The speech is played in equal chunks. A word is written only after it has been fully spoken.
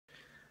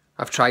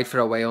I've tried for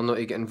a while not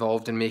to get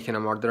involved in making a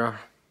murderer,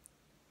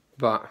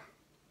 but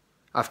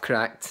I've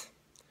cracked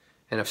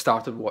and I've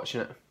started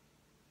watching it.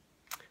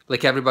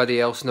 Like everybody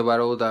else in the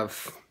world,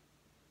 I've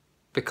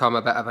become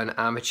a bit of an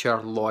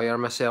amateur lawyer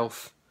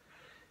myself,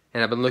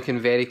 and I've been looking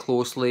very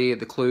closely at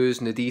the clues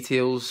and the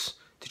details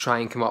to try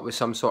and come up with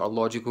some sort of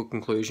logical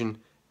conclusion.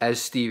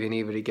 Is Steven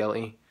Avery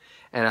guilty?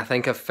 And I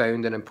think I've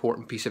found an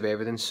important piece of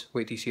evidence.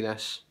 Wait till you see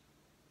this.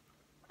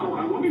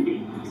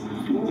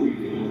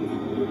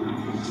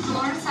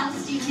 Laura's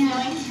house, Steven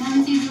going. What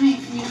is he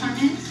doing? Can you come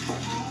in?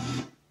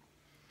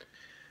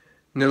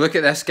 Now look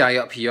at this guy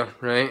up here,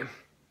 right?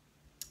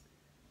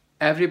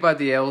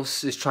 Everybody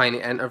else is trying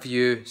to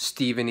interview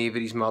Steven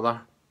Avery's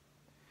mother.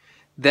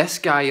 This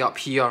guy up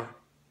here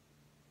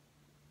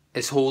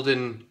is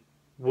holding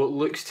what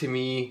looks to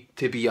me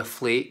to be a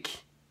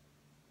flake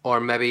or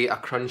maybe a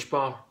crunch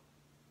bar.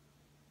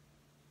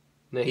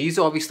 Now he's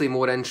obviously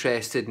more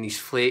interested in his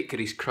flake or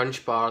his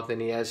crunch bar than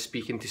he is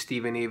speaking to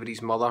Steven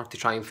Avery's mother to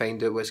try and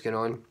find out what's going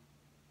on.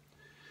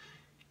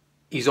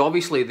 He's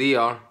obviously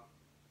there,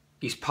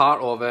 he's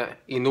part of it,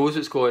 he knows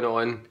what's going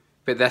on,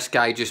 but this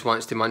guy just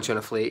wants to munch on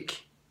a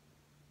flake.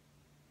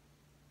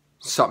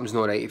 Something's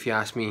not right if you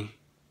ask me.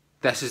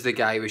 This is the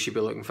guy we should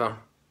be looking for.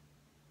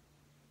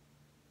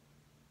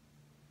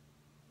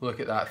 Look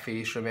at that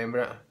face, remember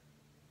it?